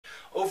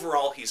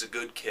overall he's a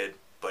good kid,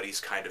 but he's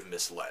kind of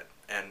misled,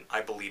 and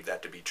I believe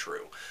that to be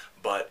true.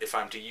 But if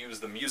I'm to use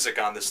the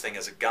music on this thing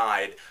as a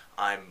guide,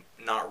 I'm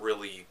not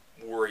really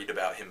worried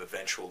about him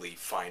eventually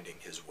finding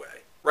his way.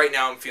 Right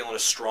now I'm feeling a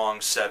strong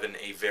 7,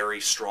 a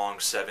very strong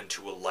 7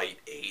 to a light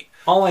 8.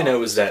 All I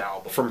know is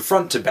that from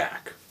front to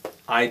back,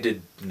 I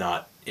did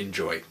not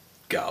enjoy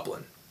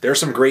Goblin. There are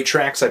some great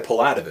tracks I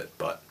pull out of it,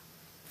 but,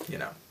 you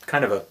know,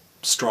 kind of a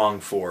strong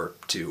 4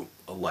 to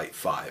a light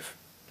 5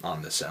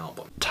 on this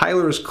album.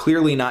 Tyler is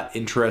clearly not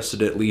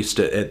interested, at least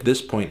at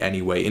this point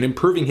anyway, in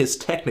improving his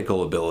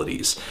technical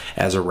abilities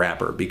as a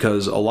rapper,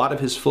 because a lot of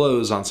his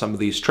flows on some of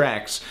these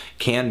tracks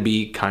can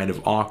be kind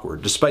of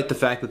awkward, despite the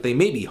fact that they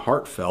may be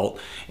heartfelt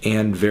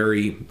and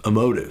very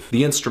emotive.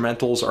 The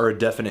instrumentals are a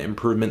definite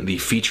improvement. The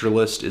feature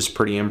list is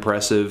pretty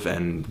impressive,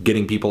 and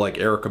getting people like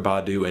Erykah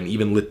Badu and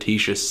even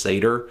Letitia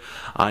Sater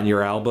on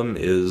your album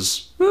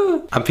is...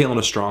 I'm feeling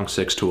a strong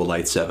 6 to a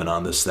light 7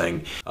 on this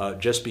thing.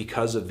 Just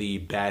because of the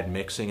bad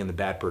mixing and the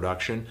bad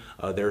production,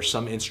 there are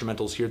some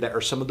instrumentals here that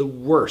are some of the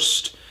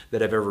worst that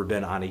have ever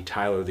been on a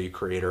Tyler, the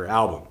Creator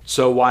album.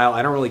 So while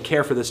I don't really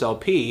care for this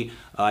LP,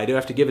 I do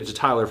have to give it to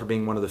Tyler for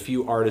being one of the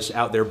few artists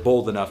out there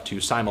bold enough to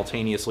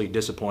simultaneously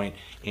disappoint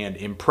and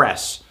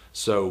impress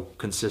so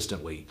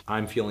consistently.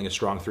 I'm feeling a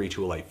strong 3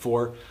 to a light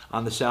 4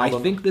 on this album.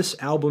 I think this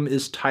album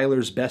is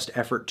Tyler's best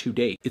effort to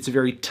date. It's a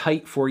very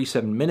tight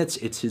 47 minutes.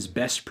 It's his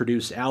best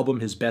produced album,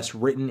 his best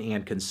written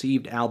and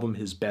conceived album,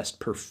 his best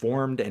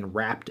performed and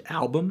rapped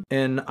album.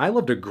 And I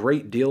loved a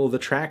great deal of the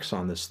tracks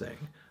on this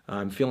thing.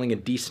 I'm feeling a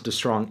decent to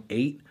strong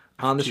 8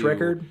 on this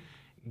record.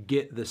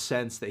 Get the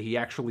sense that he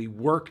actually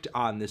worked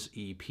on this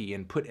EP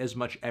and put as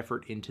much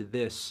effort into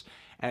this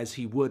as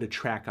he would a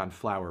track on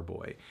Flower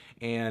Boy.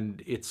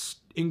 And it's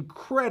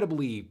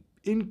incredibly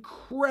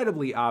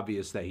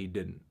obvious that he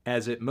didn't,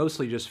 as it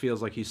mostly just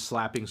feels like he's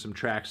slapping some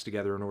tracks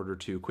together in order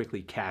to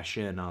quickly cash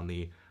in on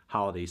the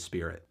holiday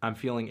spirit. I'm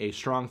feeling a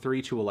strong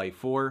 3 to a light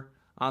 4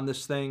 on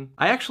this thing.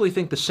 I actually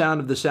think the sound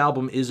of this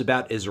album is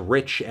about as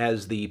rich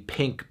as the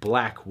pink,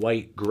 black,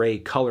 white, gray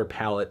color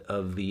palette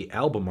of the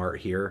album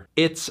art here.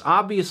 It's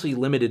obviously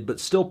limited, but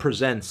still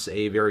presents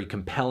a very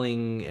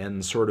compelling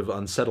and sort of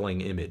unsettling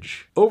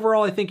image.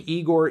 Overall, I think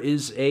IGOR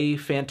is a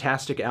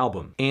fantastic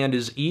album, and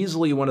is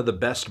easily one of the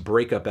best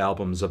breakup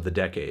albums of the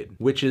decade,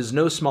 which is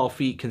no small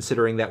feat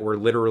considering that we're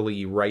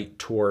literally right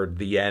toward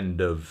the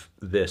end of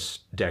this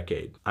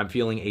decade. I'm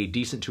feeling a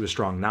decent to a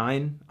strong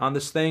 9 on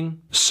this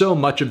thing. So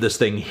much of this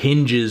thing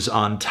hinges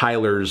on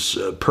Tyler's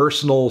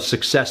personal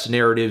success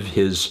narrative,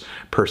 his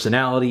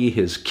personality,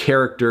 his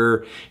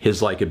character,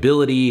 his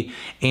likability,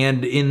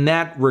 and in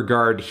that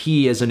regard,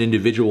 he as an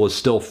individual is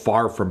still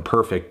far from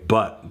perfect,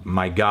 but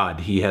my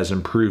God, he has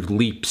improved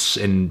leaps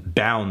and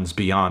bounds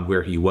beyond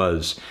where he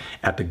was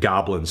at the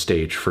Goblin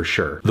stage for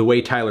sure. The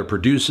way Tyler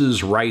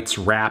produces, writes,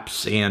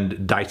 raps,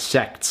 and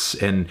dissects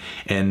and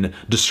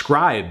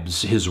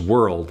describes his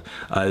world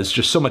is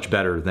just so much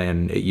better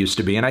than it used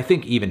to be, and I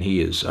think even he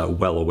is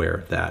well aware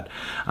of that.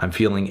 I'm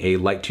feeling a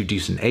light to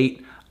decent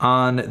 8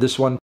 on this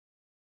one.